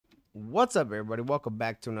What's up, everybody? Welcome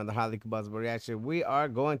back to another highly combustible reaction. We are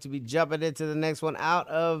going to be jumping into the next one out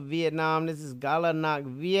of Vietnam. This is Gala Nhạc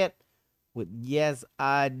Việt with Yes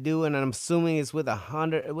I Do, and I'm assuming it's with a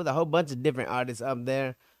whole bunch of different artists up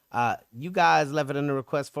there. You guys left it in the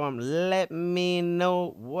request form. Let me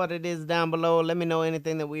know what it is down below. Let me know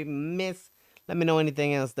anything that we missed. Let me know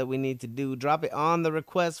anything else that we need to do. Drop it on the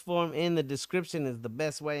request form in the description is the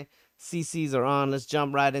best way. CCs are on. Let's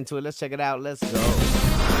jump right into it. Let's check it out. Let's go.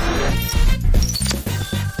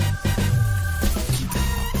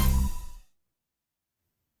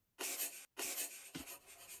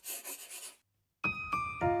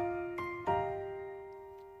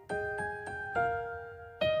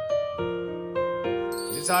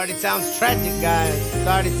 This already sounds tragic, guys. It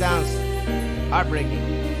already sounds heartbreaking,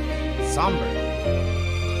 somber.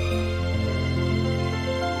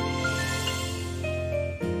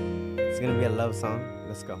 It's gonna be a love song.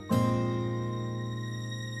 Let's go.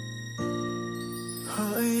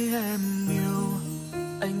 Hỡi em yêu,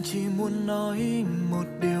 anh chỉ muốn nói một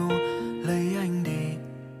điều, lấy anh đi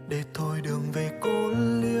để thôi đường về cô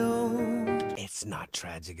liêu. It's not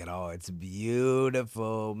tragic at all. It's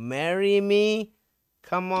beautiful. Marry me.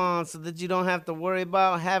 Come on, so that you don't have to worry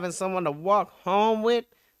about having someone to walk home with.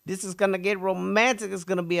 This is gonna get romantic. It's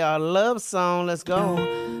gonna be a love song. Let's go.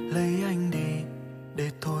 Lấy anh đi để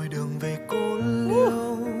thôi đường về cô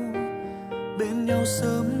liêu. Bên nhau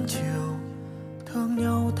sớm chiều, thương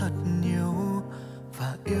nhau thật nhiều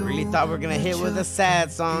và yêu. Really thought we were gonna hit with a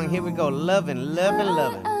sad song. Here we go, loving, loving,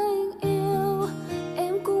 loving. Anh yêu,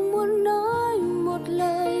 em cũng muốn nói một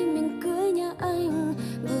lời mình cưới nhà anh,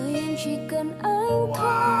 bởi em chỉ cần anh thôi.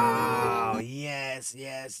 Wow, yes,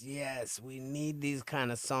 yes, yes. We need these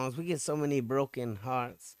kind of songs. We get so many broken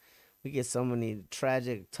hearts. We get so many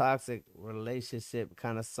tragic, toxic relationship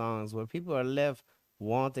kind of songs where people are left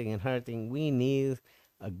wanting and hurting. We need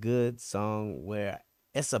a good song where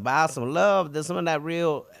it's about some love. There's some of that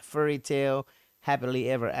real fairy tale, happily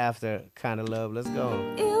ever after kind of love. Let's go.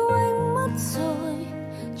 Yêu anh mất rồi,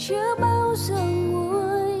 chưa bao giờ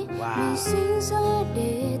nguôi. Mình sinh ra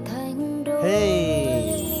để thành đôi.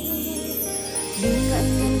 Hey. Đừng ngại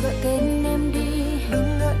ngần gọi tên em đi,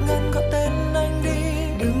 đừng ngại ngần gọi tên anh đi,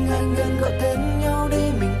 đừng ngại ngần gọi tên nhau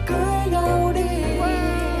đi, mình cưới nhau đi.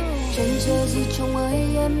 Chần chờ gì chồng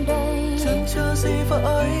ơi em đây, chần chờ gì vợ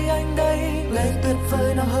ơi anh đây, ngày tuyệt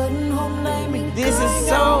vời nào hơn hôm nay mình cưới nhau. This is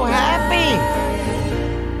so happy.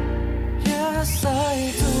 Yes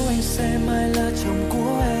I do, anh sẽ mãi là chồng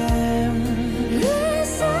của em.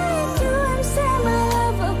 Yes I do, em sẽ mãi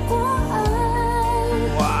là vợ của anh.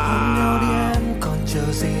 Hôn nhau đi em còn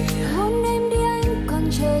chờ gì, hôn em đi anh còn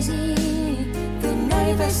chờ gì, từ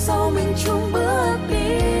nay về sau mình chung bước đi.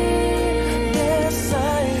 Yes I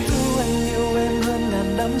do, anh yêu em hơn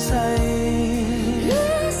ngàn đắm say.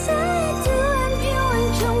 Yes I do, em yêu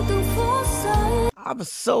anh trong từng phút giây. I'm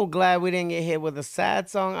so glad we didn't get hit with a sad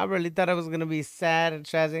song. I really thought it was going to be sad and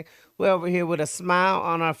tragic. We're over here with a smile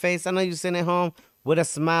on our face. I know you're sitting at home with a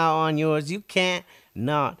smile on yours. You can't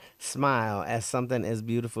not smile at something as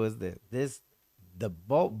beautiful as this. The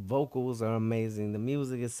both vocals are amazing. The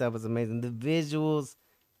music itself is amazing. The visuals,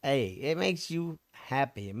 hey, it makes you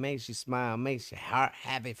happy. It makes you smile. It makes your heart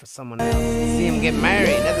happy for someone else. See him get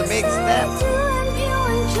married. That's a big step.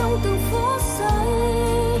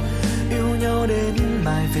 Yêu nhau đến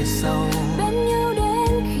mai về sau, bên nhau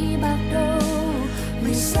đến khi bạc đầu,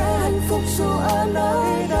 mình sẽ hạnh phúc dù ở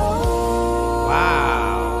nơi đâu.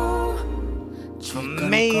 Wow.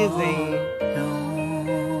 Amazing.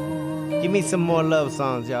 Give me some more love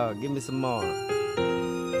songs, y'all. Give me some more.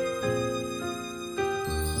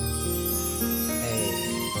 Hey.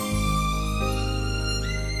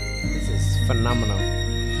 This is phenomenal.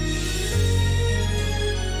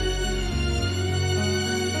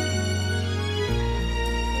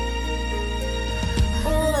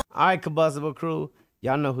 All right, Combustible crew,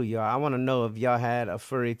 y'all know who you are. I want to know if y'all had a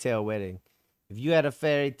fairy tale wedding. If you had a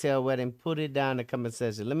fairy tale wedding, put it down in the comment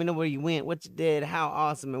section. Let me know where you went, what you did, how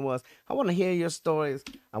awesome it was. I want to hear your stories.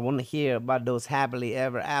 I want to hear about those happily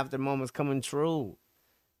ever after moments coming true.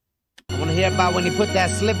 I want to hear about when you put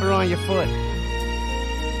that slipper on your foot.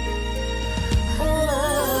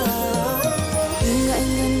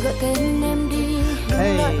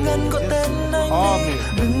 Hey, just call me.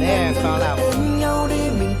 There, call out.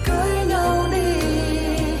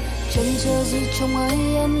 Chần chờ gì chồng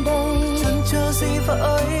ơi em đây, chần chờ gì vợ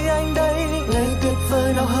ơi anh đây, ngày tuyệt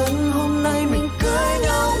vời nào hơn hôm nay mình cưới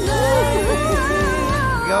nhau ngay.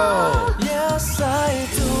 Go. Yes I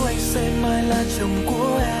do, anh sẽ mãi là chồng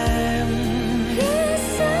của em.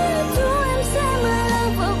 Yes I do, em sẽ mãi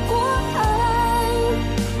là vợ của anh.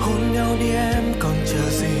 Hôn nhau đi em còn chờ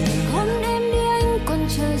gì,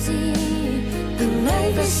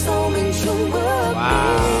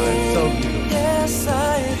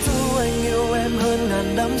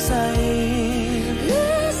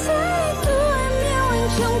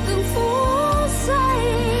 từng phút giây.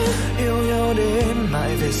 Yêu nhau đến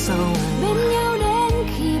mãi về sau, Bên nhau đến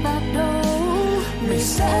khi bạc đầu, mình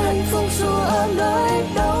sẽ hạnh phúc dù ở nơi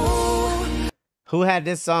đâu. Who had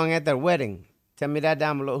this song at their wedding? Tell me that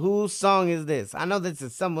down below. Whose song is this? I know this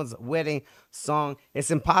is someone's wedding song.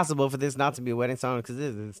 It's impossible for this not to be a wedding song because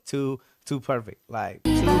this is too perfect. Like,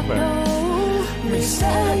 too perfect. Mình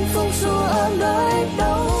sẽ hạnh phúc dù ở nơi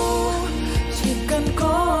đâu, chỉ cần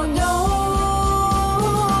có nhau.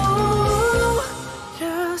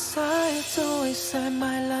 Yes, I do, anh sẽ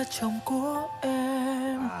mãi là chồng của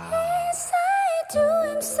em. Yes, I do,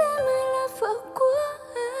 em sẽ mãi là vợ của anh.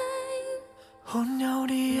 Hôn nhau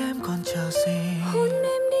đi em còn chờ gì? Hôn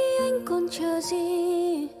em đi anh còn chờ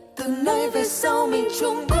gì? Từ nay về sau mình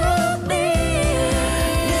chung bước đi.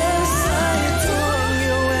 Yes, I do, anh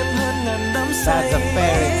yêu em hơn ngàn năm say. That's a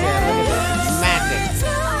fairy tale. Look at that. Magic.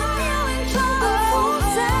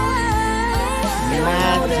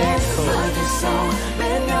 Magical.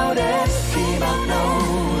 Bên nhau đến khi bạc đầu,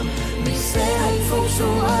 mình sẽ hạnh phúc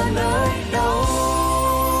dù ở nơi đâu.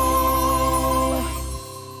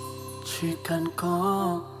 Chỉ cần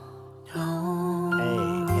có nhau. Hey.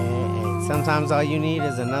 Sometimes all you need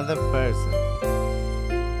is another person.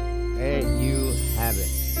 There you have it.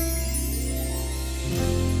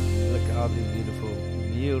 Look at all these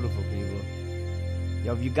beautiful people.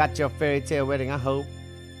 Yo, if you got your fairy tale wedding, I hope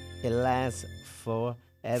it lasts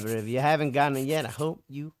forever. If you haven't gotten it yet, I hope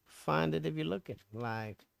you find it if you're looking.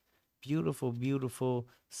 Like, beautiful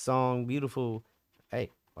song, beautiful. Hey,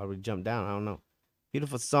 why we jump down? I don't know.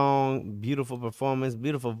 Beautiful song, beautiful performance,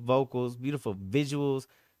 beautiful vocals, beautiful visuals.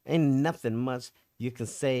 Ain't nothing much you can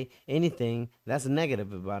say anything that's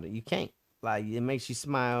negative about it. You can't. Like, it makes you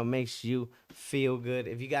smile, makes you feel good.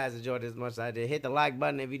 If you guys enjoyed this as much as I did, hit the like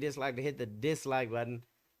button. If you dislike it, hit the dislike button.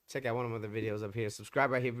 Check out one of my other videos up here.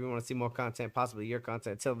 Subscribe right here if you want to see more content, possibly your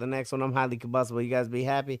content. Till the next one, I'm highly combustible. You guys be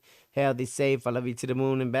happy, healthy, safe. I love you to the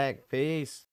moon and back. Peace.